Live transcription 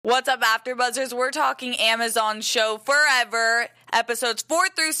What's up, AfterBuzzers? We're talking Amazon show Forever, episodes 4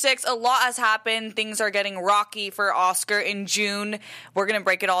 through 6. A lot has happened. Things are getting rocky for Oscar in June. We're going to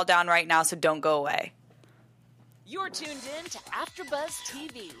break it all down right now, so don't go away. You're tuned in to AfterBuzz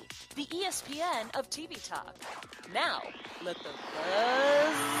TV, the ESPN of TV talk. Now, let the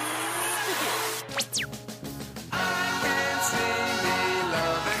buzz begin.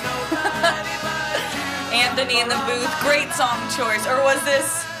 Anthony in the booth, great song choice. Or was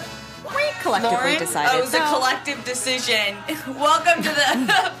this We collectively Lauren? decided. Oh, it was a collective decision. Welcome to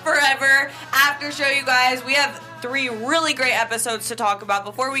the Forever After Show, you guys. We have 3 really great episodes to talk about.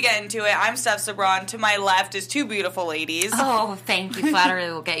 Before we get into it, I'm Steph Sabron. To my left is 2 beautiful ladies. Oh, thank you.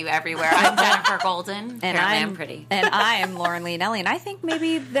 Flattery will get you everywhere. I'm Jennifer Golden. And I'm pretty. And I'm Lauren Leonelli. And I think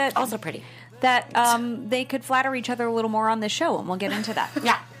maybe that Also pretty. that they could flatter each other a little more on this show, and we'll get into that.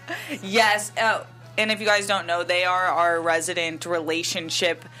 Yeah. Yes. And if you guys don't know, they are our resident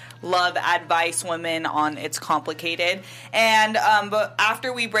relationship love advice women on It's Complicated. And but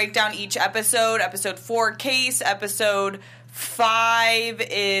after we break down each episode 4, Case, episode 5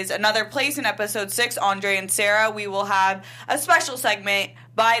 is Another Place, and episode 6, Andre and Sarah, we will have a special segment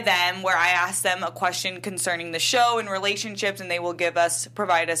by them where I ask them a question concerning the show and relationships, and they will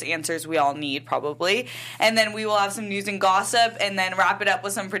provide us answers we all need, probably. And then we will have some news and gossip, and then wrap it up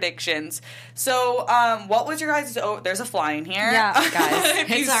with some predictions. So, what was your guys' there's a fly in here. Yeah, guys. If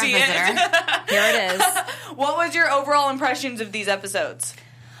you It's our see visitor. it. Here it is. What was your overall impressions of these episodes?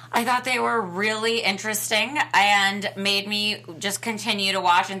 I thought they were really interesting and made me just continue to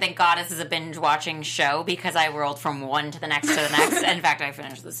watch. And thank God this is a binge watching show because I rolled from one to the next to the next. In fact, I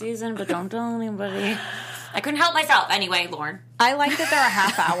finished the season, but don't tell anybody. I couldn't help myself. Anyway, Lauren. I like that they're a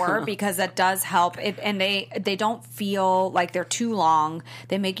half hour because that does help. And they don't feel like they're too long.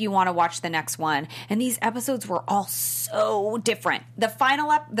 They make you want to watch the next one. And these episodes were all so different. The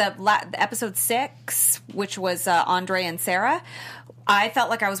final episode 6, which was Andre and Sarah, I felt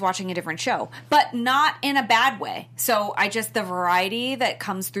like I was watching a different show, but not in a bad way. So the variety that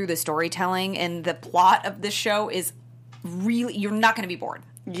comes through the storytelling and the plot of this show is really, you're not going to be bored.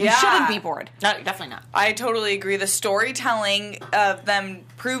 Yeah. You shouldn't be bored. No, definitely not. I totally agree. The storytelling of them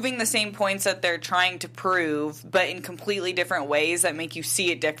proving the same points that they're trying to prove, but in completely different ways that make you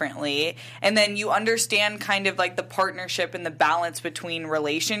see it differently. And then you understand kind of like the partnership and the balance between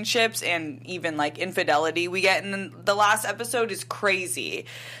relationships and even like infidelity we get. And the last episode is crazy.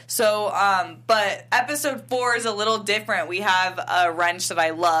 So, but episode 4 is a little different. We have a wrench that I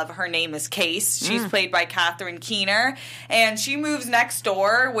love. Her name is Case. She's played by Catherine Keener. And she moves next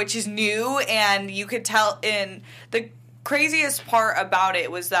door, which is new. And you could tell in the craziest part about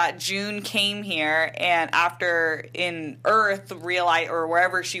it was that June came here and after in Earth realized, or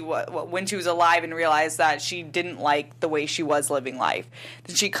wherever she was when she was alive, and realized that she didn't like the way she was living life.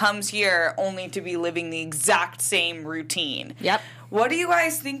 Then she comes here only to be living the exact same routine. Yep. What do you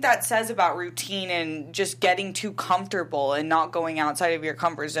guys think that says about routine and just getting too comfortable and not going outside of your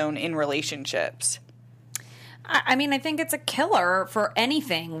comfort zone in relationships? I mean, I think it's a killer for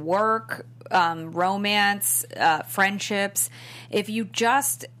anything, work, romance, friendships. If you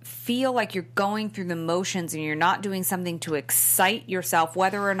just feel like you're going through the motions and you're not doing something to excite yourself,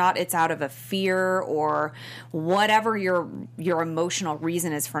 whether or not it's out of a fear or whatever your emotional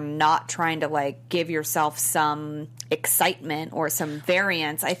reason is for not trying to like give yourself some excitement or some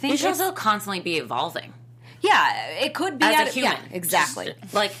variance, I think You should also constantly be evolving. yeah, it could be As a human. Yeah, exactly.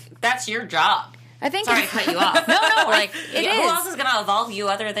 Like, that's your job. I think Sorry to cut you off. No, Like, it who is. else is going to evolve you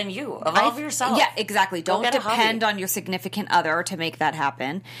other than you? Evolve yourself. Yeah, exactly. Don't get a depend hobby. on your significant other to make that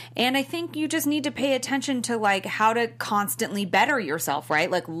happen. And I think you just need to pay attention to like how to constantly better yourself, right?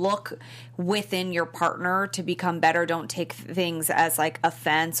 Like look within your partner to become better. Don't take things as like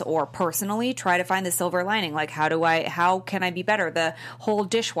offense or personally. Try to find the silver lining. Like how can I be better? The whole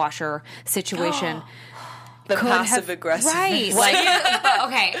dishwasher situation. The passive aggressive. Right. Like,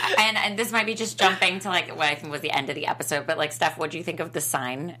 okay, and this might be just jumping to like what I think was the end of the episode, but like, Steph, what do you think of the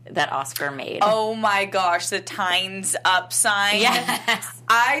sign that Oscar made? Oh my gosh, the Time's Up sign. Yes.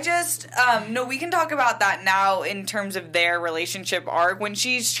 I just, no, we can talk about that now in terms of their relationship arc. When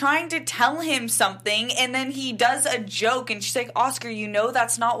she's trying to tell him something and then he does a joke and she's like, Oscar, you know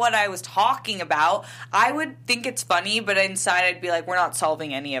that's not what I was talking about. I would think it's funny, but inside I'd be like, we're not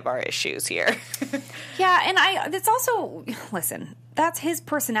solving any of our issues here. Yeah, and it's also, listen, that's his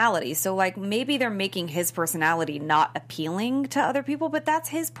personality. So, like, maybe they're making his personality not appealing to other people, but that's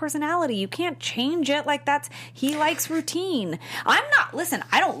his personality. You can't change it. Like, he likes routine. Listen,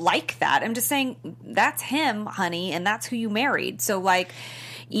 I don't like that. I'm just saying that's him, honey, and that's who you married. So, like,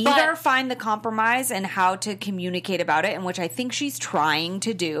 Either find the compromise and how to communicate about it, in which I think she's trying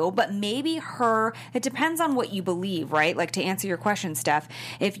to do, but maybe it depends on what you believe, right? Like, to answer your question, Steph,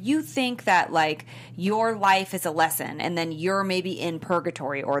 if you think that, like, your life is a lesson and then you're maybe in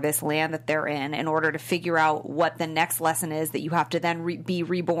purgatory or this land that they're in order to figure out what the next lesson is that you have to then be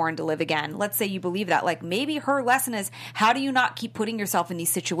reborn to live again. Let's say you believe that. Like, maybe her lesson is, how do you not keep putting yourself in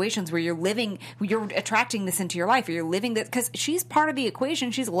these situations where you're attracting this into your life, or you're living this, because she's part of the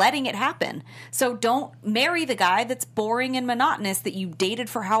equation. She's letting it happen. So don't marry the guy that's boring and monotonous that you dated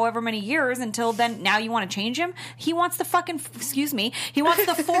for however many years until then now you want to change him. He wants to he wants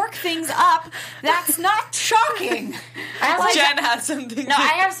to fork things up. That's not shocking. Jen has something. No,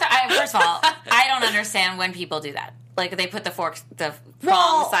 first of all, I don't understand when people do that. Like, they put the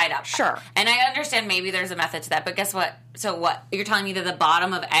wrong side up. Sure. And I understand maybe there's a method to that, but guess what? So what? You're telling me that the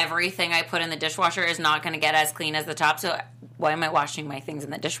bottom of everything I put in the dishwasher is not going to get as clean as the top, so why am I washing my things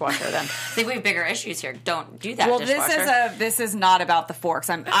in the dishwasher then? I think we have bigger issues here. Don't do that, dishwasher. This is not about the forks.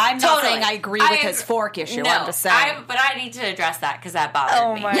 I'm not saying I agree with his fork issue. No, I'm just saying. but I need to address that because that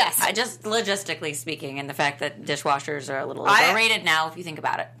bothered me. Yes. I just, logistically speaking, and the fact that dishwashers are a little overrated now if you think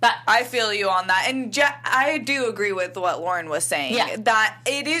about it. But I feel you on that. And I do agree with what Lauren was saying. Yeah. That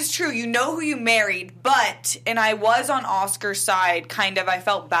it is true. You know who you married, and I was on Oscar's side, kind of. I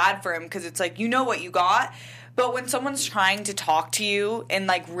felt bad for him because it's like, you know what you got. But when someone's trying to talk to you and,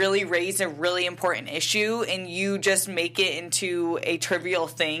 like, really raise a really important issue and you just make it into a trivial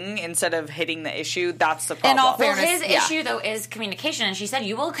thing instead of hitting the issue, that's the problem. In all fairness, his issue, though, is communication. And she said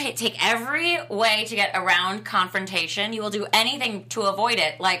you will take every way to get around confrontation. You will do anything to avoid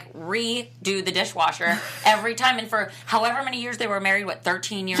it, like redo the dishwasher every time. And for however many years they were married,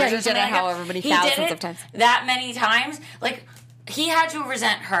 13 years? Yeah, he or did something it like that? however many He thousands did it of times. That many times? Like, he had to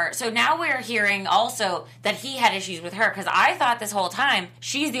resent her. So now we're hearing also that he had issues with her, because I thought this whole time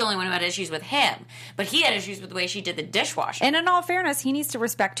she's the only one who had issues with him. But he had issues with the way she did the dishwasher. And in all fairness, he needs to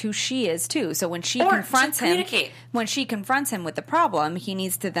respect who she is too. So when she confronts him with the problem, he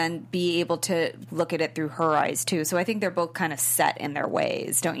needs to then be able to look at it through her eyes too. So I think they're both kind of set in their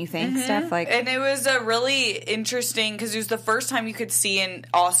ways, don't you think, Steph? Like, and it was a really interesting, because it was the first time you could see in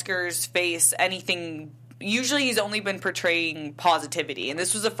Oscar's face anything. Usually he's only been portraying positivity, and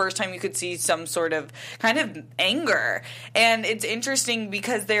this was the first time you could see some sort of kind of anger. And it's interesting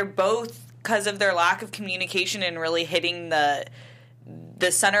because they're both, because of their lack of communication and really hitting the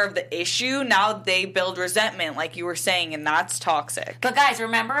center of the issue, now they build resentment, like you were saying, and that's toxic. But guys,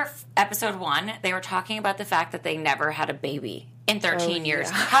 remember episode 1? They were talking about the fact that they never had a baby in 13 years.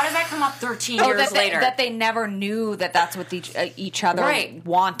 How did that come up 13 years later? That they never knew that that's what each other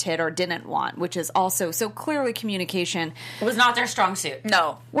wanted or didn't want, which is also, so clearly communication was not their strong suit.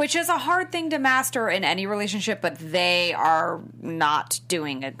 No. Which is a hard thing to master in any relationship, but they are not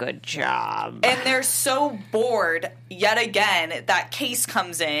doing a good job. And they're so bored, yet again, that Case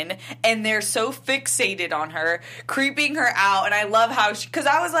comes in, and they're so fixated on her, creeping her out, and I love how because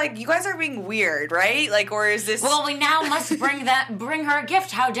I was like, you guys are being weird, right? Like, or is this... Well, we now must bring her a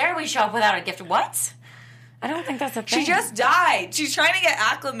gift. How dare we show up without a gift? What? I don't think that's a thing. She just died. She's trying to get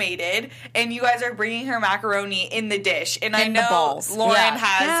acclimated, and you guys are bringing her macaroni in the dish. And I know bowls. Lauren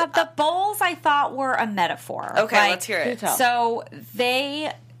has... Yeah, the bowls I thought were a metaphor. Okay, let's hear it. So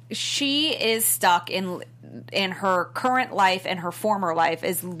she is stuck in her current life and her former life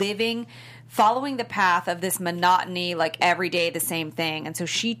is following the path of this monotony, like every day the same thing. And so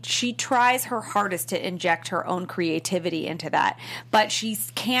she tries her hardest to inject her own creativity into that, but she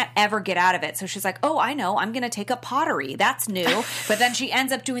can't ever get out of it. So she's like, oh, I know, I'm going to take up pottery. That's new. But then she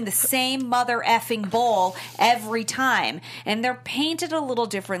ends up doing the same mother effing bowl every time. And they're painted a little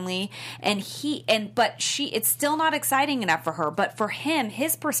differently. But it's still not exciting enough for her. But for him,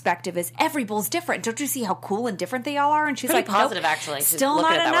 his perspective is every bowl's different. Don't you see how cool and different they all are? And she's pretty like, positive, nope, actually. Still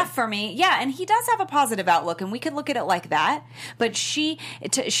not enough for me. Yeah. And he does have a positive outlook, and we could look at it like that. But she's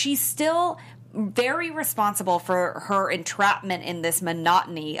still very responsible for her entrapment in this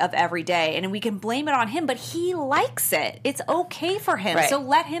monotony of every day, and we can blame it on him, but he likes it. It's okay for him, so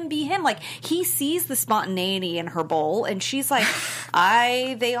let him be him. Like, he sees the spontaneity in her bowl, and she's like,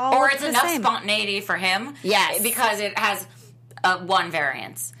 they all or look it's the enough same. Spontaneity for him, yes, because it has one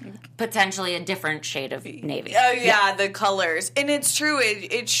variance, potentially a different shade of navy. Oh yeah, the colors. And it's true,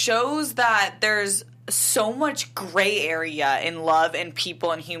 it shows that there's so much gray area in love and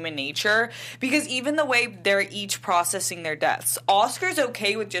people and human nature, because even the way they're each processing their deaths, Oscar's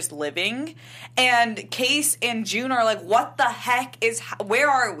okay with just living, and Case and June are like, what the heck where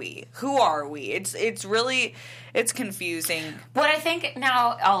are we? Who are we? It's really, it's confusing. What I think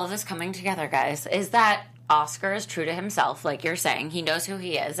now, all of this coming together, guys, is that Oscar is true to himself, like you're saying. He knows who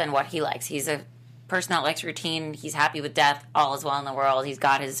he is and what he likes. He's a person that likes routine. He's happy with death. All is well in the world. He's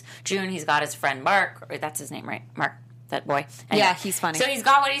got his June. He's got his friend Mark. Or that's his name, right? Mark, that boy. Anyway, Yeah, he's funny. So he's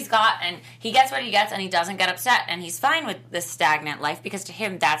got what he's got, and he gets what he gets, and he doesn't get upset, and he's fine with this stagnant life because to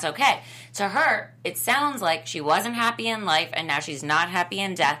him, that's okay. To her, it sounds like she wasn't happy in life, and now she's not happy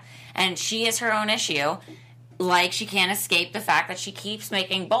in death, and she is her own issue. Like, she can't escape the fact that she keeps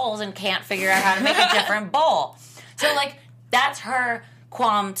making bowls and can't figure out how to make a different bowl. So, like, that's her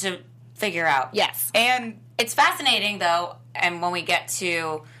qualm to figure out. Yes. And It's fascinating, though, and when we get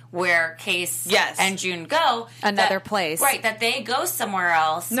to where Case Yes. and June go. Another that- place. Right, that they go somewhere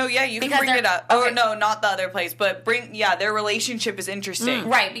else. no, yeah, you can Because bring they're- it up. okay. Oh, no, not the other place, but their relationship is interesting.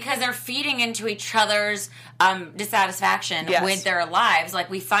 Right, because they're feeding into each other's dissatisfaction Yes. with their lives. Like,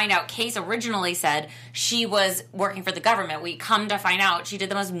 we find out Case originally said she was working for the government. We come to find out she did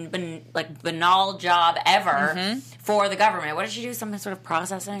the most banal job ever for the government. What did she do? Some sort of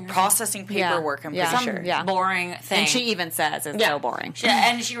processing? Or Processing paperwork, I'm pretty Yeah. sure. Yeah. boring thing. And she even says it's so boring.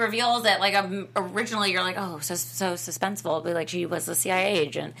 And she reveals that, like, originally you're like, oh, so suspenseful. But, like, she was a CIA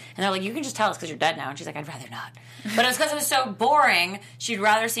agent. And they're like, you can just tell us because you're dead now. And she's like, I'd rather not. But it's because it was so boring, she'd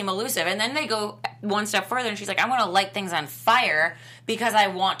rather seem elusive. And then they go one step further, and she's like, I want to light things on fire because I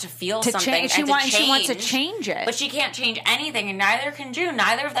want to feel something. change. She and wants to change it. But she can't change anything, and neither can June.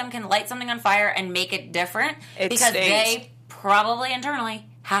 Neither of them can light something on fire and make it different It because stays. they probably internally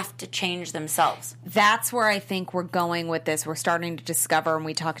have to change themselves. That's where I think we're going with this. We're starting to discover, and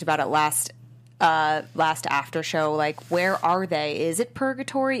we talked about it last after show, like, where are they? Is it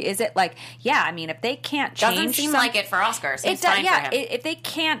purgatory? Is it like, yeah, I mean, if they can't change, Doesn't seem like it for Oscar. Seems it does, fine yeah. for him. If they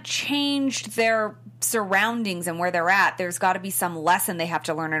can't change their surroundings and where they're at, there's got to be some lesson they have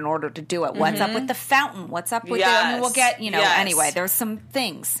to learn in order to do it. What's up with the fountain? What's up with I mean, we'll get, Yes. anyway, there's some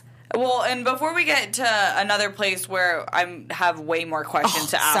things. Well, and before we get to another place where I have way more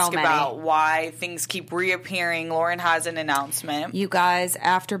questions to ask so many. about why things keep reappearing, Lauren has an announcement. You guys,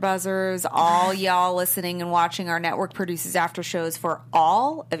 AfterBuzzers, all y'all listening and watching, our network produces after shows for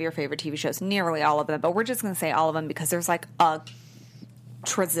all of your favorite TV shows, nearly all of them, but we're just going to say all of them because there's like a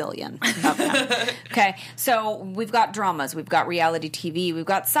trillion of them. Okay, so we've got dramas, we've got reality TV, we've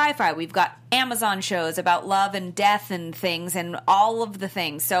got sci-fi, we've got Amazon shows about love and death and things and all of the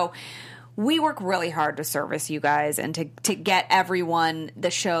things. So we work really hard to service you guys and to get everyone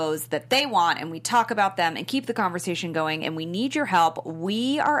the shows that they want, and we talk about them and keep the conversation going, and we need your help.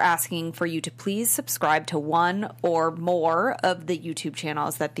 We are asking for you to please subscribe to one or more of the YouTube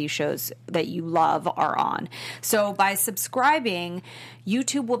channels that these shows that you love are on. So by subscribing,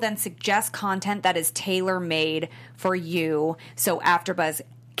 YouTube will then suggest content that is tailor-made for you, so AfterBuzz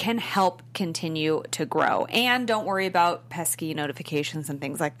can help continue to grow. And don't worry about pesky notifications and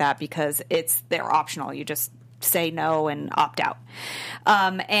things like that because they're optional. You just say no and opt out.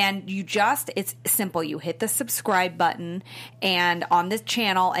 And it's simple. You hit the subscribe button and on this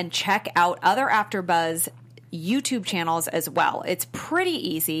channel and check out other AfterBuzz YouTube channels as well. It's pretty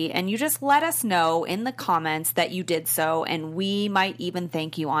easy, and you just let us know in the comments that you did so, and we might even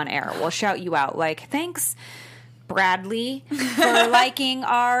thank you on air. We'll shout you out like, thanks, Bradley, for liking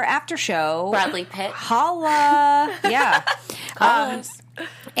our after show. Bradley Pitt. Holla. Yeah. Single.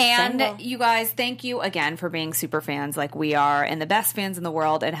 And you guys, thank you again for being super fans like we are and the best fans in the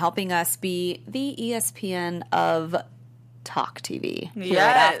world and helping us be the ESPN of Talk TV here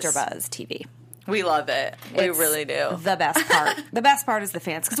at Yes. AfterBuzz TV. We love it. We It's really do. The best part. The best part is the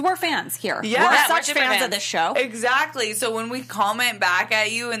fans because we're fans here. Yeah, we're we're such super fans fans. of this show. Exactly. So when we comment back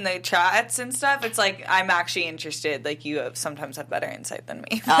at you in the chats and stuff, it's like, I'm actually interested. Like, you sometimes have better insight than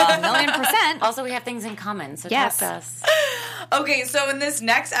me. 1,000,000%. Also, we have things in common, so Yes. talk to us. Okay, so in this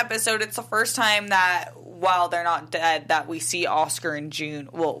next episode, it's the first time that while they're not dead, that we see Oscar and June,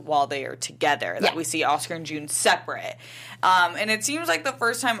 well, while they are together, that we see Oscar and June separate. And it seems like the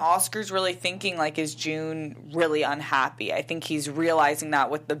first time Oscar's really thinking, like, is June really unhappy? I think he's realizing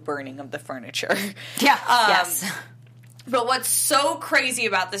that with the burning of the furniture. Yeah. Yes. But what's so crazy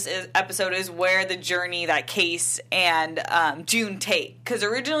about this episode is where the journey that Case and June take. Because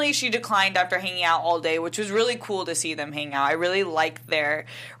originally she declined after hanging out all day, which was really cool to see them hang out. I really like their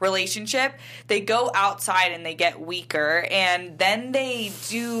relationship. They go outside and they get weaker, and then they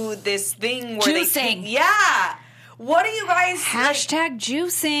do this thing where Juicing. Yeah. What do you guys Hashtag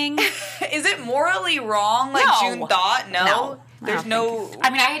juicing. Is it morally wrong, like No. June thought? No. No. There's I no. I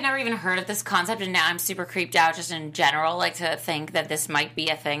mean, I had never even heard of this concept, and now I'm super creeped out just in general, like, to think that this might be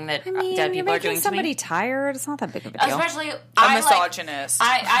a thing that dead you're people are making doing to somebody me. tired. It's not that big of a deal. Especially, A misogynist.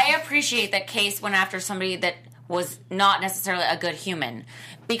 I appreciate that Case went after somebody that was not necessarily a good human,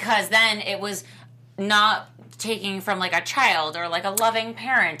 because then it was not taking from like a child or like a loving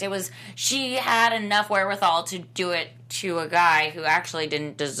parent. It was she had enough wherewithal to do it to a guy who actually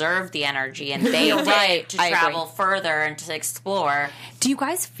didn't deserve the energy, and they did to travel further and to explore. Do you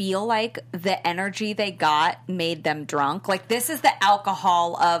guys feel like the energy they got made them drunk? Like, this is the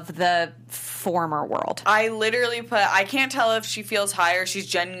alcohol of the former world. I literally I can't tell if she feels high or she's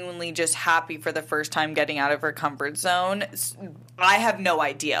genuinely just happy for the first time getting out of her comfort zone. I have no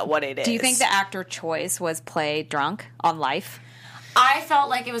idea what it is. Do you think the actor choice was play drunk on Life? I felt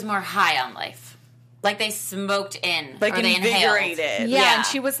like it was more high on Life. Like they smoked in, like or they invigorated. inhaled. Yeah, and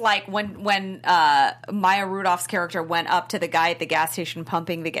she was like, when Maya Rudolph's character went up to the guy at the gas station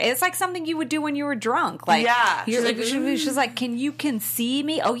pumping the gas, it's like something you would do when you were drunk. Like, yeah, she's like, can you see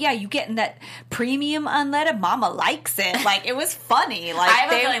me? Oh yeah, you getting that premium unleaded? Mama likes it. Like, it was funny. Like, I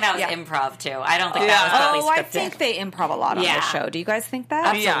have a feeling that was improv too. I don't think that was totally scripted. I think they improv a lot on the show. Do you guys think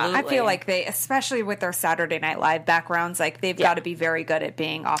that? Absolutely. I feel like they, especially with their Saturday Night Live backgrounds, like they've got to be very good at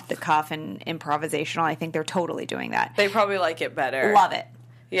being off the cuff and improvisational. I think they're totally doing that. They probably like it better. Love it.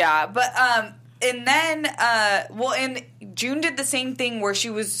 Yeah, but and then and June did the same thing where she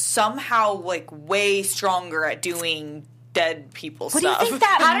was somehow like way stronger at doing dead people stuff. What do you think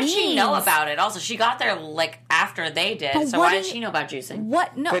that How means? did she know about it? Also, she got there like after they did. But so why did she know about juicing?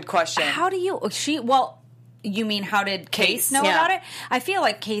 What? No. Good question. How do you? You mean how did Case know about it? I feel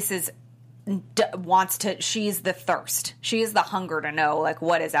like Case is wants to. She's the thirst. She is the hunger to know like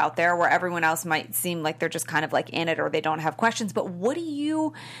what is out there, where everyone else might seem like they're just kind of like in it or they don't have questions. But what do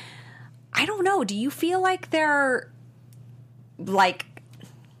you? I don't know. Do you feel like they're like?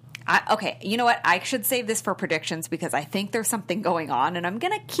 Okay, you know what? I should save this for predictions because I think there's something going on, and I'm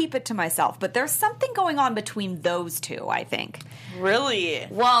going to keep it to myself. But there's something going on between those two, I think. Really?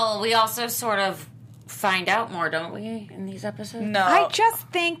 Well, we also sort of find out more, don't we, in these episodes? No. I just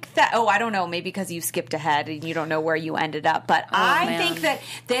think that, I don't know, maybe because you skipped ahead and you don't know where you ended up, but I think that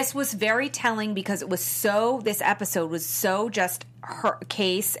this was very telling because it was this episode was so just her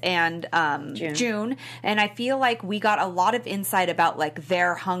Case and June, and I feel like we got a lot of insight about like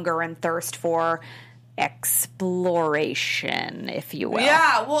their hunger and thirst for exploration, if you will.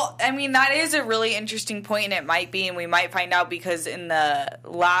 Yeah, well, I mean, that is a really interesting point, and it might be, and we might find out because in the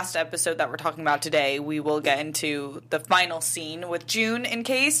last episode that we're talking about today, we will get into the final scene with June and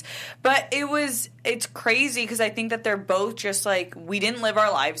Case. But it's crazy because I think that they're both just like, we didn't live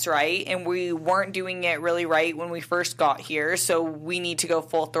our lives right, and we weren't doing it really right when we first got here, so we need to go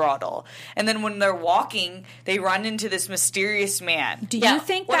full throttle. And then when they're walking, they run into this mysterious man. Do you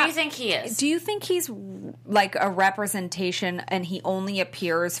think what do you think he is? Do you think he's like a representation and he only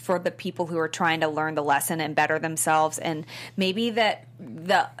appears for the people who are trying to learn the lesson and better themselves, and maybe that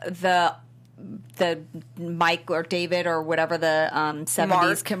the Mike or David or whatever the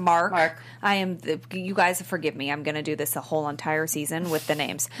 70s Mark. You guys forgive me. I'm going to do this a whole entire season with the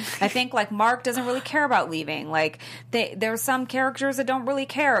names. I think like Mark doesn't really care about leaving. Like there's some characters that don't really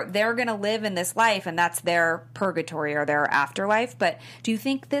care. They're going to live in this life and that's their purgatory or their afterlife. But do you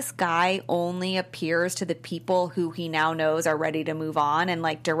think this guy only appears to the people who he now knows are ready to move on and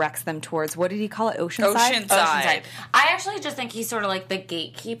like directs them towards, what did he call it? Oceanside? Oceanside. I actually just think he's sort of like the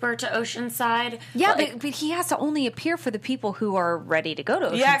gatekeeper to Oceanside. Yeah, but he has to only appear for the people who are ready to go to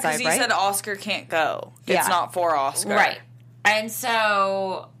Oceanside, Yeah, because he right? said Oscar can't go. It's not for Oscar. Right. And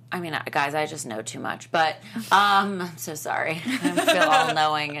so, I mean, guys, I just know too much, but I'm so sorry. I feel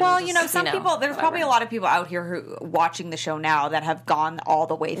all-knowing. Well, some people, there's probably a lot of people out here who watching the show now that have gone all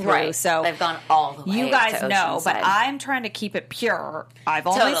the way through. Right. So they've gone all the way. You guys to know, but Oceanside. I'm trying to keep it pure. I've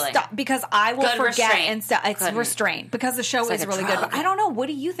only stopped because I will Good forget restraint. and stuff. It's restraint because the show like is a really drug. good. But I don't know. What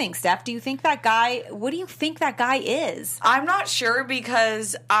do you think, Steph? Do you think that guy? What do you think that guy is? I'm not sure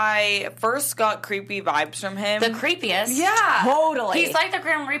because I first got creepy vibes from him. The creepiest. Yeah. Totally. He's like the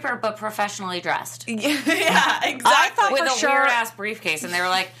Grim Reaper, but professionally dressed. Yeah, exactly. With a sure- weird-ass briefcase, and they were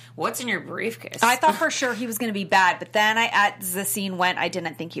like, what's in your briefcase? I thought for sure he was going to be bad, but then as the scene went, I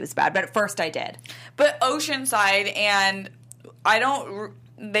didn't think he was bad. But at first I did. But Oceanside, and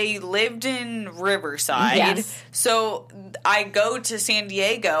they lived in Riverside. Yes. So I go to San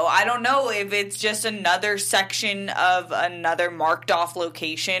Diego. I don't know if it's just another section of another marked off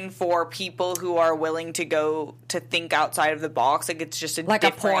location for people who are willing to go to think outside of the box. Like it's just a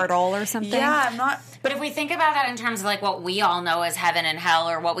portal or something. Yeah, I'm not. But if we think about that in terms of like what we all know as heaven and hell,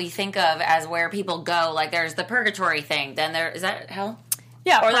 or what we think of as where people go, like there's the purgatory thing. Then is that hell?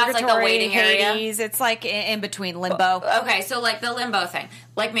 Yeah, or that's like the waiting area. Hades. It's like in between limbo. Okay, so like the limbo thing.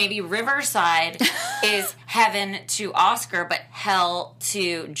 Like maybe Riverside is heaven to Oscar, but hell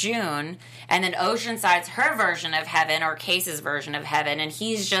to June. And then Oceanside's her version of heaven, or Case's version of heaven. And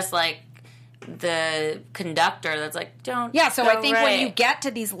he's just like the conductor that's like, don't. Yeah, so go I think when right. you get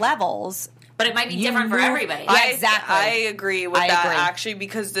to these levels, But it might be different for move- everybody. Yeah, exactly. I agree with I that agree. actually,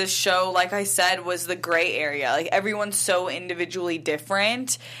 because this show, like I said, was the gray area. Like, everyone's so individually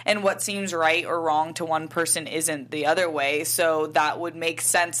different, and what seems right or wrong to one person isn't the other way. So that would make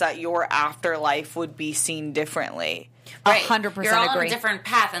sense that your afterlife would be seen differently. Right. 100% You're all on agree. a different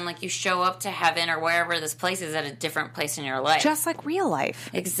path, and like you show up to heaven or wherever this place is at a different place in your life. just like real life.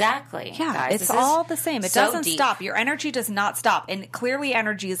 Exactly. Yeah, guys. it's This is all the same. It so doesn't deep. stop. Your energy does not stop. And clearly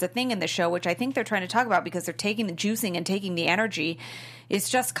energy is a thing in the show, which I think they're trying to talk about because they're taking the juicing and taking the energy. It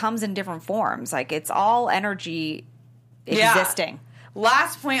just comes in different forms. Like, it's all energy Yeah. existing.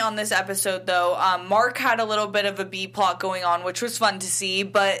 Last point on this episode, though, Mark had a little bit of a B plot going on, which was fun to see,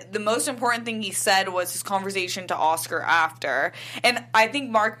 but the most important thing he said was his conversation to Oscar after. And I think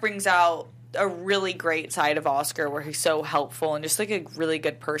Mark brings out a really great side of Oscar where he's so helpful and just like a really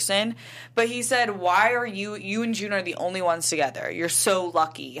good person. But he said, why are you and June are the only ones together? You're so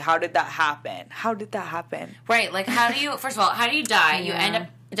lucky. How did that happen? How did that happen? Right. Like, how do you, first of all, how do you die? You end up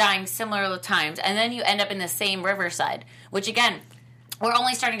dying similar times, and then you end up in the same riverside, which again, we're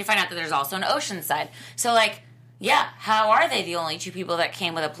only starting to find out that there's also an ocean side. So, like, yeah, how are they the only two people that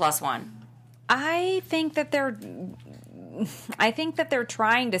came with a +1? I think that they're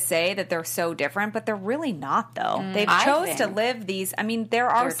trying to say that they're so different, but they're really not, though. They've I chose to think live these. I mean, there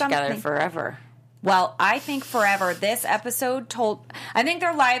are They're some together things- forever. Well, I think forever. This episode I think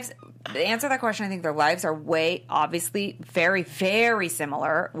their lives, to answer that question, I think their lives are obviously very, very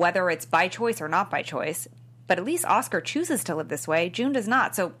similar, whether it's by choice or not by choice. But at least Oscar chooses to live this way. June does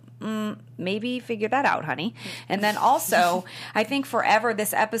not. So maybe figure that out, honey. And then also, I think forever,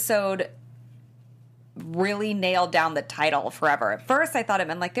 this episode really nailed down the title, Forever. At first, I thought it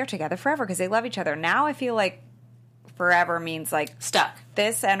meant like they're together forever because they love each other. Now I feel like forever means like Stuck.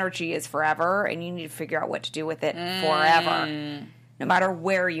 this energy is forever and you need to figure out what to do with it forever, no matter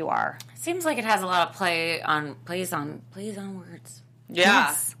where you are. Seems like it has a lot of plays on words. Yeah.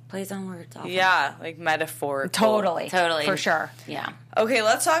 Yes. Plays on words. Often. Yeah, like metaphorical. Totally. Totally. For sure. Yeah. Okay,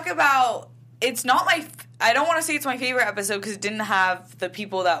 let's talk about. It's not my. I don't want to say it's my favorite episode because it didn't have the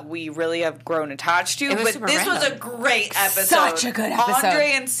people that we really have grown attached to. It was But super this was a random. great episode. Such a good episode.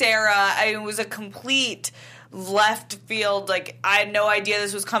 Andre and Sarah. It was a complete left field. Like, I had no idea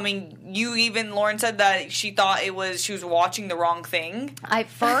this was coming. Lauren said that she thought she was watching the wrong thing.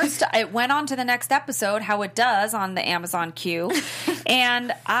 It went on to the next episode, how it does on the Amazon queue.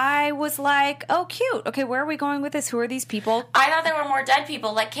 And I was like, oh, cute. Okay, where are we going with this? Who are these people? I thought there were more dead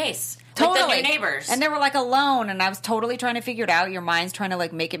people like Case. Like the new neighbors. And they were like alone, and I was totally trying to figure it out. Your mind's trying to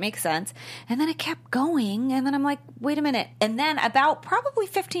like make it make sense. And then it kept going, and then I'm like, wait a minute. And then about probably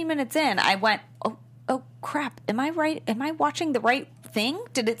 15 minutes in, I went, oh crap, am I right? Am I watching the right thing?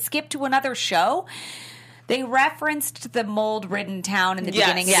 Did it skip to another show? They referenced the mold-ridden town in the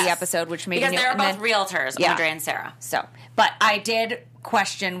beginning of the episode, which made because me they're both realtors, Yeah. Andre and Sarah. So, but I did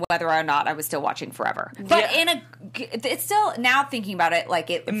question whether or not I was still watching Forever. But it's still, now thinking about it, like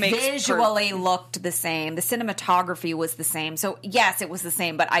it makes visually looked the same. The cinematography was the same. So yes, it was the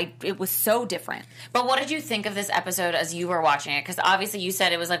same, but it was so different. But what did you think of this episode as you were watching it? Because obviously you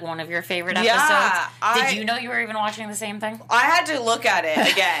said it was like one of your favorite Yeah, episodes. Did you know you were even watching the same thing? I had to look at it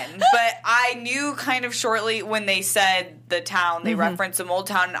again, but I knew kind of shortly when they said the town, they referenced the mold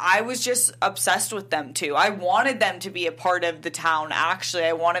town, and I was just obsessed with them too. I wanted them to be a part of the town, actually.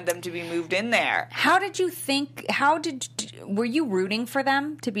 I wanted them to be moved in there. How did you think, were you rooting for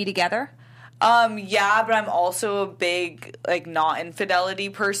them to be together? Yeah, but I'm also a big, like, not infidelity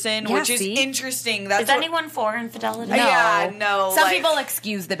person, Yeah, which is see? interesting. That's Is anyone for infidelity? Yeah, no. Some like- people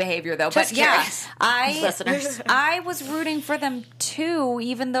excuse the behavior though, Just but yeah, curious. Listeners. I was rooting for them too,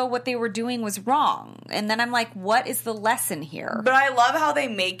 even though what they were doing was wrong. And then I'm like, what is the lesson here? But I love how they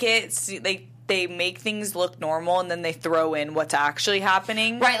make it, they make things look normal and then they throw in what's actually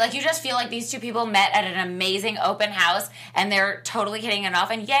happening. Right, like you just feel like these two people met at an amazing open house and they're totally hitting it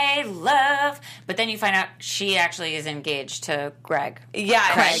off and yay, love. But then you find out she actually is engaged to Greg. Yeah,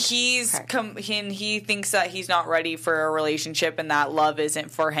 Craig. He thinks that he's not ready for a relationship and that love isn't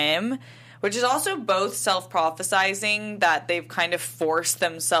for him, which is also both self-prophesizing that they've kind of forced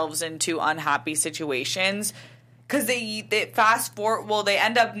themselves into unhappy situations. Because they fast forward, well, they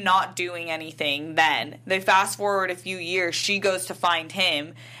end up not doing anything then. They fast forward a few years, she goes to find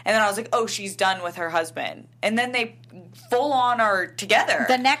him, and then I was like, oh, she's done with her husband. And then they full on are together.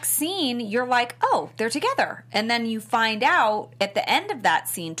 The next scene, you're like, oh, they're together. And then you find out at the end of that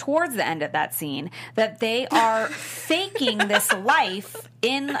scene, towards the end of that scene, that they are faking this life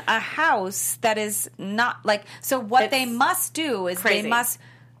in a house that is not like, so what they must do is crazy. they must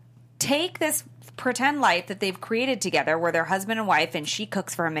take this pretend life that they've created together where they're husband and wife and she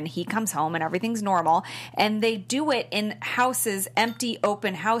cooks for him and he comes home and everything's normal, and they do it in houses, empty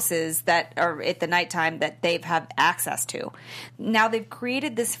open houses that are at the nighttime that they've had access to. Now they've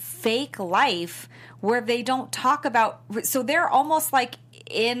created this fake life where they don't talk about, so they're almost like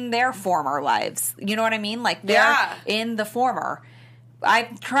in their former lives, you know what I mean, like they're in the former. I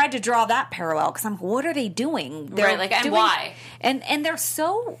tried to draw that parallel because I'm like, what are they doing? They're Right, like, and why? And they're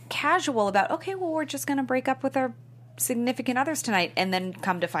so casual about, okay, well, we're just going to break up with our significant others tonight, and then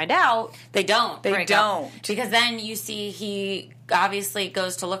come to find out They don't. They break up. don't. Because then you see he obviously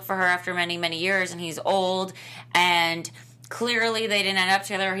goes to look for her after many, many years, and he's old, and clearly they didn't end up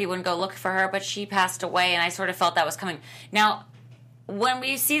together. He wouldn't go look for her, but she passed away, and I sort of felt that was coming. Now, when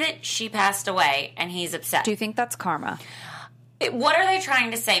we see that she passed away and he's upset, do you think that's karma? what are they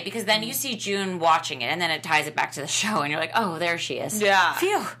trying to say? Because then you see June watching it, and then it ties it back to the show, and you're like, oh, there she is. Yeah.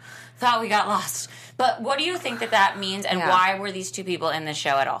 Phew. Thought we got lost. But what do you think that means, and why were these two people in this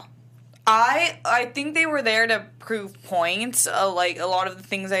show at all? I think they were there to prove points. Like, a lot of the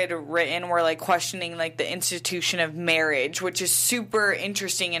things I had written were, like, questioning, like, the institution of marriage, which is super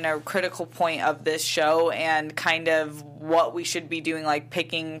interesting and a critical point of this show, and kind of what we should be doing, like,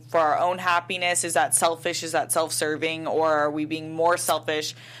 picking for our own happiness. Is that selfish? Is that self-serving? Or are we being more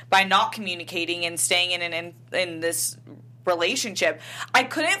selfish by not communicating and staying in this relationship? I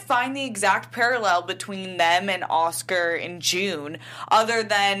couldn't find the exact parallel between them and Oscar and June, other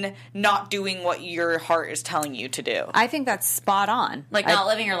than not doing what your heart is telling you to do. I think that's spot on. Like, not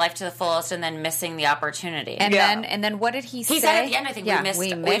living your life to the fullest and then missing the opportunity. And then what did he say? He said at the end, I think,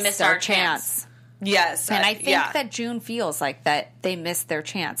 we missed our chance. Yes. And I think that June feels like that they missed their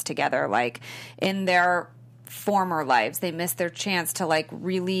chance together. Like, in their former lives, they missed their chance to, like,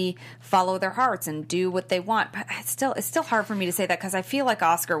 really follow their hearts and do what they want. But it's still hard for me to say that, because I feel like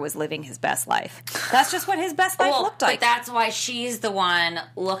Oscar was living his best life. That's just what his best life looked like. But that's why she's the one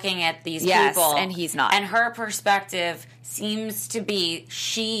looking at these Yes, people. and he's not. And her perspective seems to be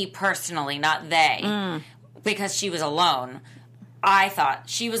she personally, not they. Because she was alone. I thought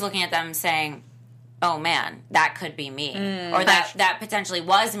she was looking at them saying, oh man, that could be me. Or that potentially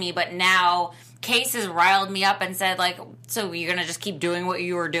was me, but now Case has riled me up and said, like, so you're going to just keep doing what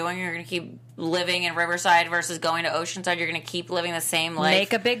you were doing? You're going to keep living in Riverside versus going to Oceanside? You're going to keep living the same life?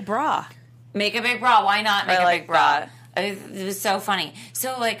 Make a big bra. Make a big bra. Why not make I a like big bra? that. It was so funny.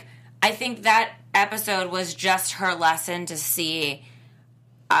 So, like, I think that episode was just her lesson to see,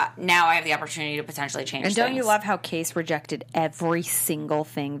 now I have the opportunity to potentially change And don't things. you love how Case rejected every single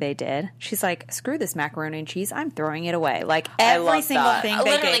thing they did? She's like, screw this macaroni and cheese. I'm throwing it away. Like, every love single that. thing I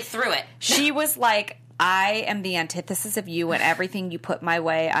they literally did. threw it. She was like, I am the antithesis of you, and everything you put my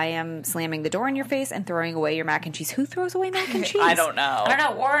way, I am slamming the door in your face and throwing away your mac and cheese. Who throws away mac and cheese? I don't know. I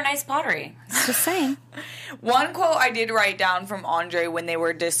don't know. Or a nice pottery. Just saying. One quote I did write down from Andre when they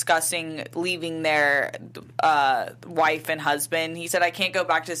were discussing leaving their wife and husband. He said, I can't go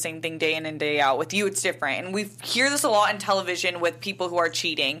back to the same thing day in and day out. With you, it's different. And we hear this a lot in television with people who are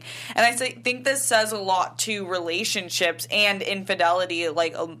cheating. And I think this says a lot to relationships and infidelity.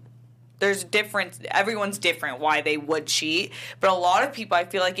 Like, there's difference. Everyone's different why they would cheat, but a lot of people, I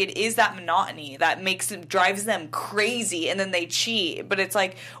feel like it is that monotony that drives them crazy, and then they cheat. But it's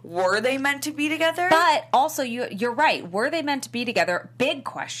like, were they meant to be together? But also, you're right. Were they meant to be together? Big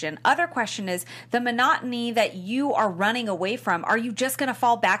question. Other question is the monotony that you are running away from. Are you just going to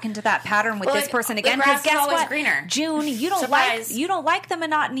fall back into that pattern with this person again? The grass is guess always what, greener. June, you don't Surprise. like the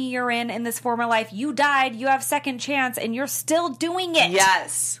monotony you're in this former life. You died. You have second chance, and you're still doing it.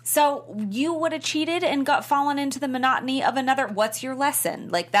 Yes. So you would have cheated and got fallen into the monotony of another. What's your lesson?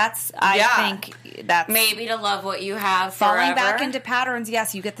 Like, that's, I think that's Maybe to love what you have falling forever. back into patterns.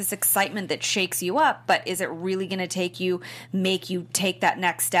 Yes, you get this excitement that shakes you up, but is it really going to make you take that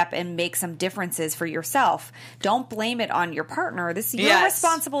next step and make some differences for yourself? Don't blame it on your partner. You're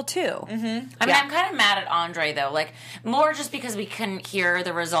responsible too. I mean, I'm kind of mad at Andre, though. Like, more just because we couldn't hear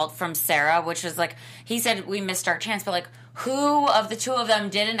the result from Sarah, which was like, he said we missed our chance, but like, who of the two of them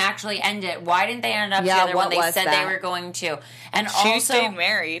didn't actually end it? Why didn't they end up together when they said they were going to? And She also, stayed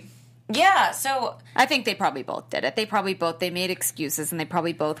married. yeah, so I think they probably both did it. They made excuses, and they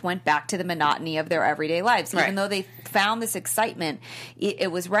probably both went back to the monotony of their everyday lives. Even though they found this excitement,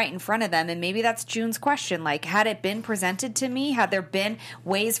 it was right in front of them. And maybe that's June's question. Like, had it been presented to me, had there been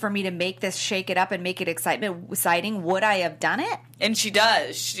ways for me to make this, shake it up and make it exciting, would I have done it? And she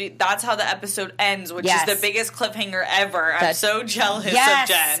does. That's how the episode ends, which is the biggest cliffhanger ever. I'm so jealous of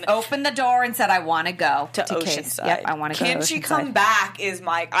Jen. Opened the door and said, I want to go to Case. Oceanside. Yep, I want to go to Can she Oceanside. come back is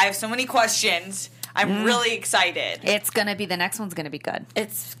I have so many questions. I'm really excited. The next one's gonna be good.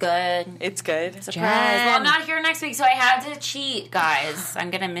 It's good. It's good. Surprise. Well, I'm not here next week, so I had to cheat, guys.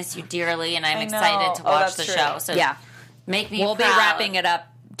 I'm going to miss you dearly, and I'm excited to watch the show. So make me We'll proud. be wrapping it up,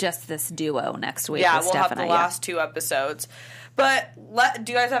 just this duo next week. Yeah, with we'll Steph have and the I, last 2 episodes. But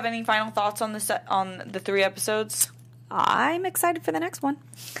do you guys have any final thoughts on the 3 episodes? I'm excited for the next one.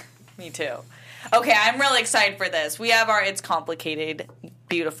 Me too. Okay, I'm really excited for this. We have our It's Complicated,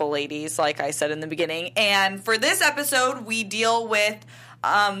 beautiful ladies, like I said in the beginning. And for this episode, we deal with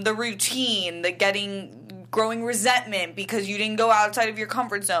the routine, growing resentment because you didn't go outside of your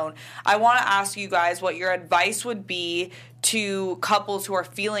comfort zone. I want to ask you guys what your advice would be to couples who are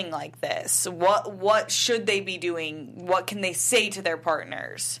feeling like this. What should they be doing? What can they say to their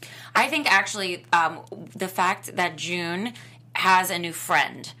partners? I think actually the fact that June has a new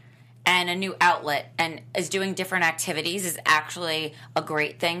friend and a new outlet and is doing different activities is actually a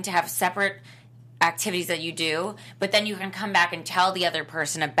great thing to have separate activities that you do, but then you can come back and tell the other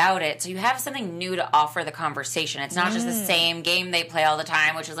person about it. So you have something new to offer the conversation. It's not just the same game they play all the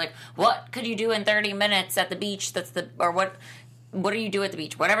time, which is like, what could you do in 30 minutes at the beach? What do you do at the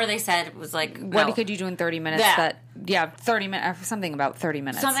beach? Whatever they said was like, What could you do in 30 minutes? 30 minutes, something about 30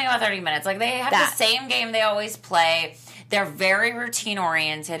 minutes. Something about 30 minutes. Like, they have the same game they always play. They're very routine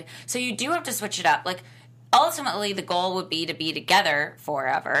oriented. So you do have to switch it up. Like, ultimately, the goal would be to be together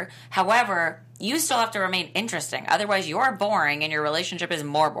forever. However, you still have to remain interesting. Otherwise, you're boring and your relationship is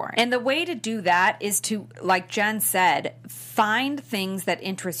more boring. And the way to do that is to, like Jen said, find things that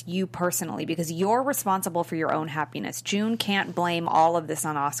interest you personally because you're responsible for your own happiness. June can't blame all of this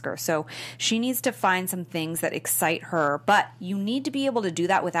on Oscar. So she needs to find some things that excite her. But you need to be able to do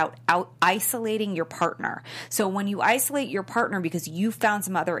that without isolating your partner. So when you isolate your partner because you found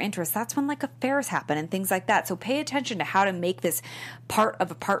some other interests, that's when like affairs happen and things like that. So pay attention to how to make this part of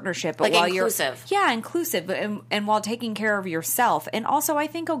a partnership. But like while inclusive. Inclusive, and while taking care of yourself. And also, I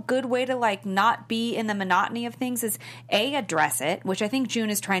think a good way to like not be in the monotony of things is address it, which I think June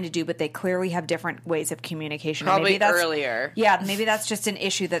is trying to do, but they clearly have different ways of communication. Probably maybe earlier. Yeah, maybe that's just an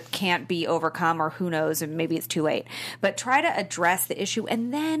issue that can't be overcome, or who knows, and maybe it's too late. But try to address the issue,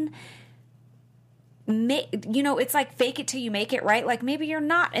 and then it's like fake it till you make it, right? Like maybe you're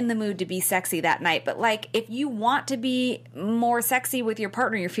not in the mood to be sexy that night, but like if you want to be more sexy with your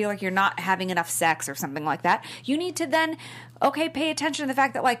partner, you feel like you're not having enough sex or something like that, you need to then pay attention to the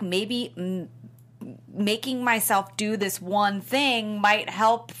fact that like maybe making myself do this one thing might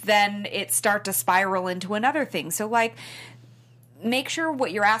help then it start to spiral into another thing. So like make sure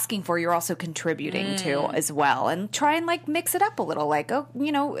what you're asking for you're also contributing to as well, and try and like mix it up a little, like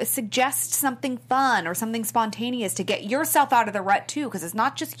suggest something fun or something spontaneous to get yourself out of the rut too, because it's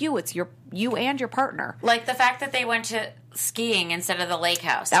not just you, it's you and your partner. Like the fact that they went to skiing instead of the lake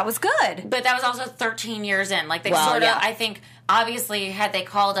house. That was good. But that was also 13 years in. Like they I think, obviously, had they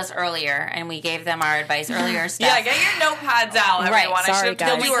called us earlier and we gave them our advice earlier, stuff. Yeah, get your notepads out, everyone. Right, sorry, I should have guys.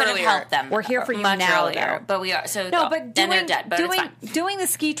 told we you could have earlier. helped them. We're here for you much now, earlier, though. but we are. So No, but then they're dead. But it's fine. doing the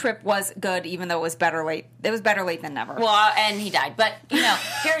ski trip was good, even though it was better late. It was better late than never. Well, and he died. But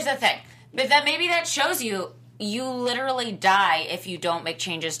here's the thing. But maybe that shows you literally die if you don't make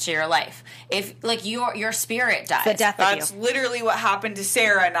changes to your life. If like your spirit dies. The death That's of you. literally what happened to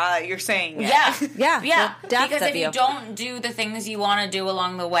Sarah. Now that you're saying it. Yeah. Yeah, the death because of if you don't do the things you want to do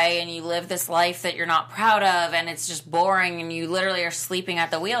along the way and you live this life that you're not proud of and it's just boring and you literally are sleeping at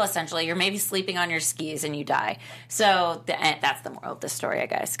the wheel, essentially, you're maybe sleeping on your skis and you die. So that's the moral of this story, I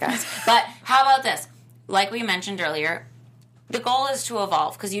guess, guys. But how about this? Like we mentioned earlier, the goal is to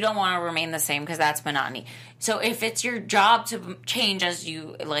evolve because you don't want to remain the same because that's monotony. So if it's your job to change as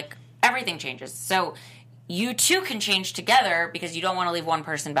you, like, everything changes. So you two can change together because you don't want to leave one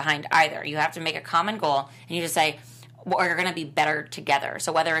person behind either. You have to make a common goal and you just say, we're going to be better together.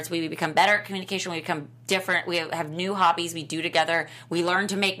 So whether it's we become better at communication, we become different, we have new hobbies we do together, we learn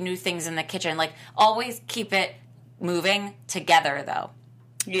to make new things in the kitchen. Like, always keep it moving together, though.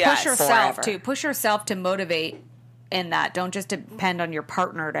 Yes. Push yourself, forever. too. Push yourself to motivate in that. Don't just depend on your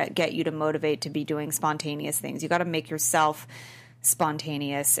partner to get you to motivate to be doing spontaneous things. You got to make yourself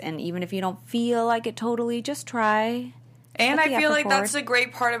spontaneous, and even if you don't feel like it totally, just try. And Put the I feel effort like forward. that's the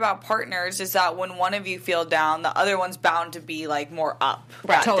great part about partners is that when one of you feel down, the other one's bound to be like more up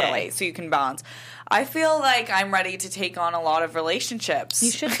that Totally. day, so you can balance. I feel like I'm ready to take on a lot of relationships.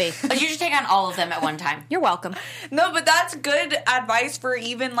 You should be. But you should take on all of them at one time. You're welcome. No, but that's good advice for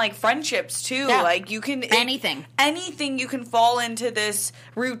even like friendships too. Yeah. Like you can Anything you can fall into this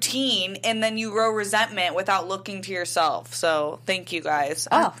routine and then you grow resentment without looking to yourself. So thank you guys.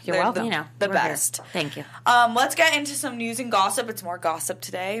 Oh, you're They're welcome. You know, the we're here. best. Thank you. Let's get into some news and gossip. It's more gossip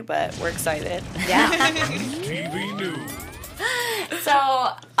today, but we're excited. Yeah. TV News. So,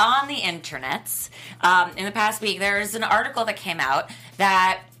 on the internets, in the past week, there's an article that came out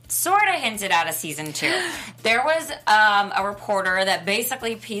that sort of hinted at a season 2. There was a reporter that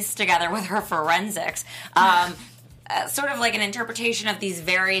basically pieced together with her forensics sort of like an interpretation of these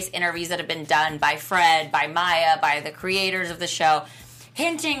various interviews that have been done by Fred, by Maya, by the creators of the show,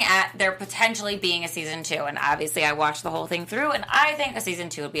 hinting at there potentially being a season 2. And obviously I watched the whole thing through, and I think a season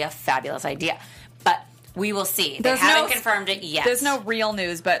 2 would be a fabulous idea. But we will see. They haven't confirmed it yet. There's no real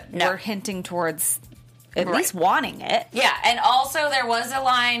news, but No. we're hinting towards at Right. least wanting it. Yeah, and also there was a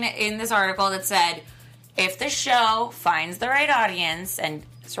line in this article that said, if the show finds the right audience and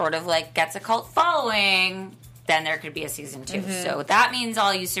sort of like gets a cult following, then there could be a season 2. So that means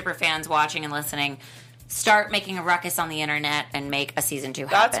all you super fans watching and listening, start making a ruckus on the internet and make a season 2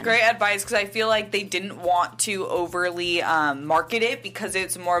 happen. That's great advice because I feel like they didn't want to overly market it because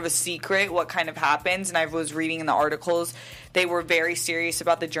it's more of a secret what kind of happens. And I was reading in the articles, they were very serious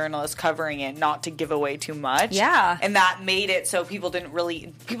about the journalists covering it, not to give away too much. Yeah. And that made it so people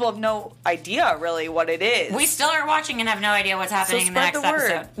have no idea really what it is. We still are watching and have no idea what's happening in the spread next the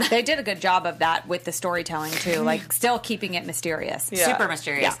word. episode. They did a good job of that with the storytelling too, like still keeping it mysterious. Yeah. Super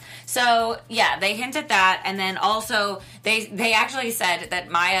mysterious. Yeah. So yeah, they hinted that, and then also they actually said that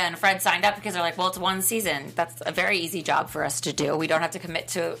Maya and Fred signed up because they're like, well, it's one season. That's a very easy job for us to do. We don't have to commit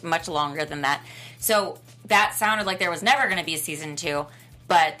to much longer than that. So that sounded like there was never going to be a season 2,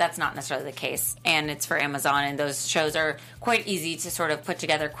 but that's not necessarily the case. And it's for Amazon, and those shows are quite easy to sort of put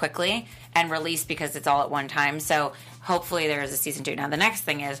together quickly and release because it's all at one time. So hopefully there is a season 2. Now the next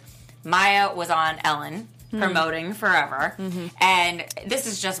thing is Maya was on Ellen promoting Forever, and this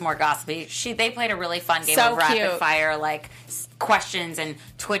is just more gossipy. They played a really fun game So of rapid cute. fire questions, and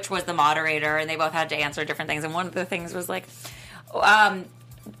Twitch was the moderator, and they both had to answer different things. And one of the things was like,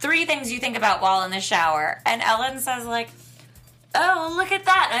 3 things you think about while in the shower, and Ellen says like, oh, look at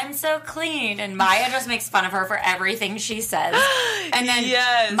that, I'm so clean. And Maya just makes fun of her for everything she says. And then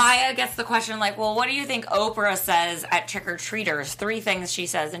Yes. Maya gets the question like, well, what do you think Oprah says at trick-or-treaters? 3 things she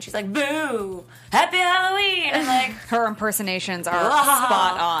says. And she's like, boo, happy Halloween. And like, Her impersonations are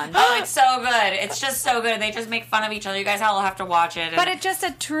spot on. oh, it's so good. It's just so good. They just make fun of each other. You guys all have to watch it. But it's just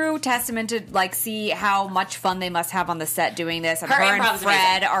a true testament to like see how much fun they must have on the set doing this. And Her her and improv's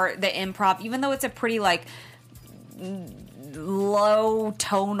Fred are the improv, even though it's a pretty like low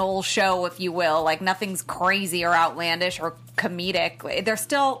tonal show, if you will. Like nothing's crazy or outlandish or comedic.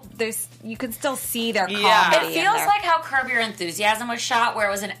 You can still see their comedy. Yeah. It in feels there. like how Curb Your Enthusiasm was shot, where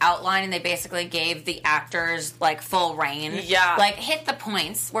it was an outline and they basically gave the actors like full reign. Yeah. Like hit the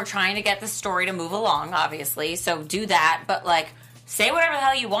points. We're trying to get the story to move along, obviously, so do that, but like say whatever the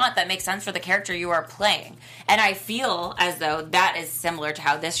hell you want that makes sense for the character you are playing. And I feel as though that is similar to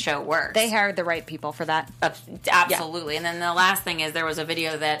how this show works. they hired the right people for that. Absolutely. And then the last thing is there was a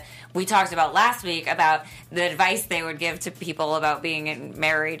video that we talked about last week about the advice they would give to people about being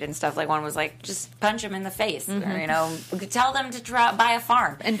married and stuff. Like one was like, just punch them in the face. Or, you know, tell them to buy a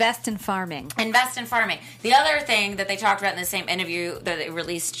farm. Invest in farming. Invest in farming. The other thing that they talked about in the same interview that they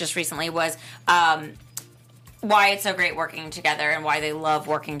released just recently was why it's so great working together and why they love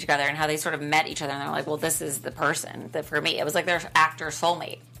working together and how they sort of met each other and they're like, well, this is the person that for me. It was like their actor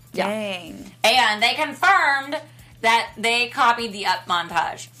soulmate. Dang. And they confirmed that they copied the Up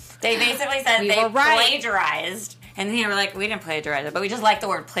montage. They basically said We they were right. plagiarized. And they were like, we didn't plagiarize it, but we just like the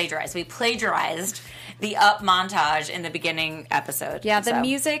word plagiarize. We plagiarized the Up montage in the beginning episode. Yeah, the So-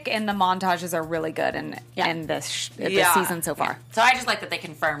 music and the montages are really good in this Yeah. season so far. So I just like that they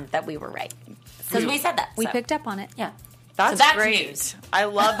confirmed that we were right. Because we said that. We so. picked up on it. Yeah. That's, So that's great. news. I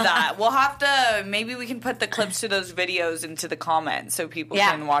love that. We'll have to, maybe we can put the clips to those videos into the comments so people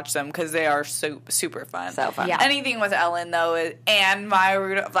Yeah. can watch them because they are super fun. So fun. Yeah. Anything with Ellen though, and Maya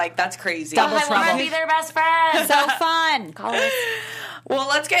Rudolph, like that's crazy. Double I want trouble. to be their best friend. So fun. Well,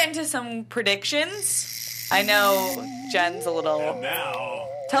 let's get into some predictions. I know Jen's a little. Now,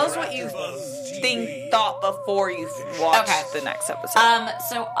 Tell us what you thought before you watched Okay. the next episode.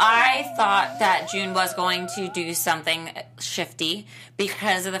 So I thought that June was going to do something shifty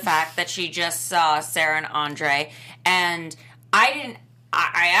because of the fact that she just saw Sarah and Andre, and I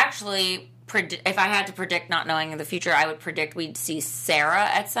actually if I had to predict, not knowing the future, I would predict we'd see Sarah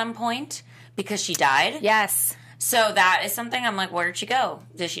at some point because she died. Yes. So that is something I'm like, where did she go?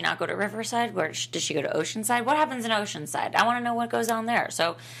 Did she not go to Riverside? Did she go to Oceanside? What happens in Oceanside? I want to know what goes on there.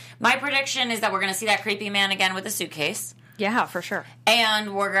 So my prediction is that we're going to see that creepy man again with a suitcase. Yeah, for sure.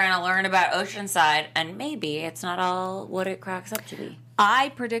 And we're going to learn about Oceanside, and maybe it's not all what it cracks up to be. I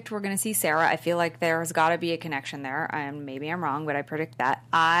predict we're going to see Sarah. I feel like there's got to be a connection there. And maybe I'm wrong, but I predict that.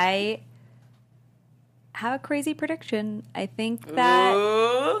 I have a crazy prediction. I think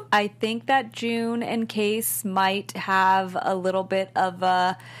that June and Case might have a little bit of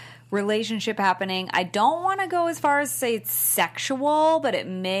a relationship happening. I don't want to go as far as say it's sexual, but it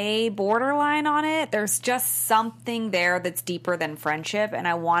may borderline on it. There's just something there that's deeper than friendship, and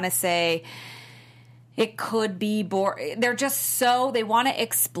I want to say it could be they're just they want to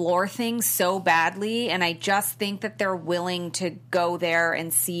explore things so badly, and I just think that they're willing to go there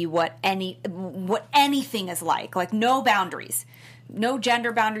and see what anything is like no boundaries, no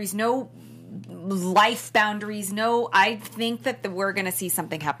gender boundaries, no life boundaries, I think that we're going to see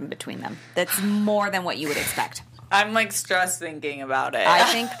something happen between them that's more than what you would expect. I'm like stressed thinking about it. I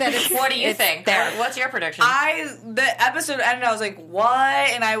think that it's What do you think? there. What's your prediction? The episode ended, I was like, what?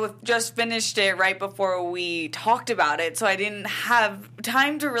 And I just finished it right before we talked about it, so I didn't have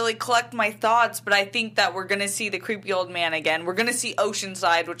time to really collect my thoughts, but I think that we're going to see the creepy old man again. We're going to see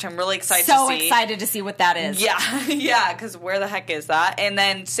Oceanside, which I'm really excited to see. So excited to see what that is. Yeah, because where the heck is that? And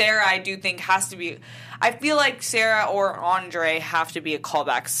then Sarah, I do think, has to be... I feel like Sarah or Andre have to be a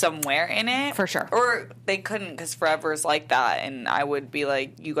callback somewhere in it. For sure. Or they couldn't, because Forever is like that, and I would be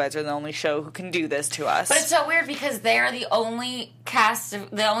like, you guys are the only show who can do this to us. But it's so weird because they're the only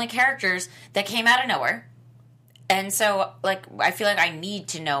the only characters that came out of nowhere. And so, like, I feel like I need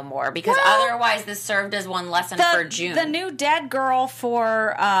to know more because otherwise this served as one lesson for June. The new dead girl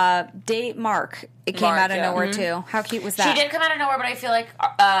for Date Mark, it came out of nowhere too. How cute was that? She did come out of nowhere, but I feel like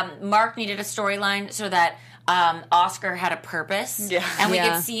Mark needed a storyline so that Oscar had a purpose. Yeah. And we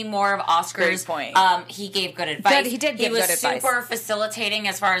could see more of Oscar's. Great point. He gave good advice. He did give good advice. He was super facilitating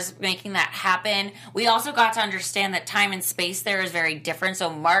as far as making that happen. We also got to understand that time and space there is very different. So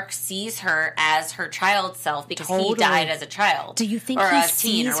Mark sees her as her child self because he died as a child. Do you think or he a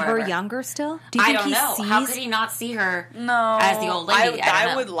teen or sees her whatever. younger still? Do you I think don't he know. sees... How could he not see her No. as the old lady? I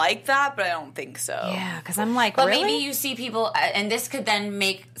don't know. would like that, but I don't think so. Yeah, because I'm like, But really? maybe you see people, and this could then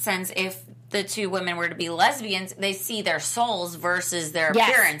make sense if the two women were to be lesbians. They see their souls versus their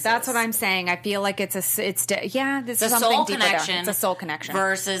appearances. That's what I'm saying. I feel like this the is something soul deeper connection. there. It's a soul connection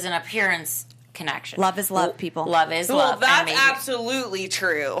versus an appearance connection. Love is love, people. Love is Well, love. that's and maybe- absolutely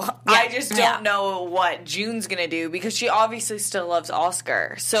true. I just don't know what June's going to do because she obviously still loves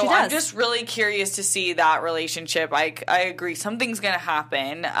Oscar. So She I'm does. just really curious to see that relationship. I agree. Something's going to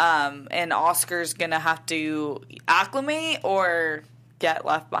happen, and Oscar's going to have to acclimate or get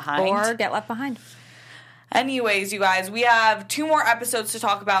left behind. Or get left behind. Anyways, you guys, we have 2 more episodes to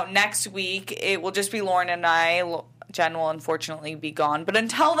talk about next week. It will just be Lauren and I. Jen will unfortunately be gone. But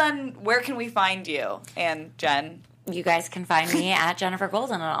until then, where can we find you? And Jen? You guys can find me at Jennifer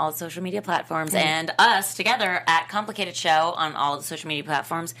Golden on all social media platforms and us together at Complicated Show on all the social media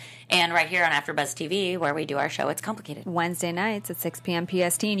platforms and right here on AfterBuzz TV where we do our show It's Complicated. Wednesday nights at 6 p.m.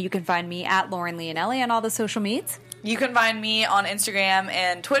 PST. And you can find me at Lauren Leonelli on all the social medias. You can find me on Instagram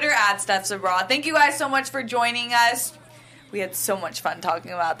and Twitter at Steph's Abroad. Thank you guys so much for joining us. We had so much fun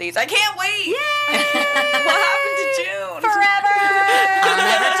talking about these. I can't wait! Yay! What happened to June?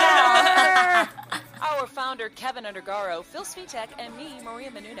 Our founder, Kevin Undergaro, Phil Svitek, and me, Maria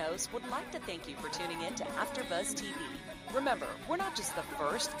Menounos, would like to thank you for tuning in to AfterBuzz TV. Remember, we're not just the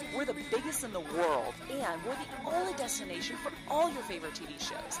first, we're the biggest in the world, and we're the only destination for all your favorite TV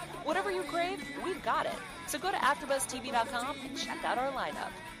shows. Whatever you crave, we've got it. So go to AfterBuzzTV.com and check out our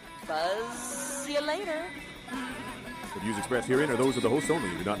lineup. Buzz, see you later. The views expressed herein are those of the hosts only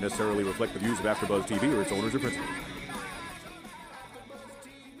and do not necessarily reflect the views of AfterBuzz TV or its owners or principals.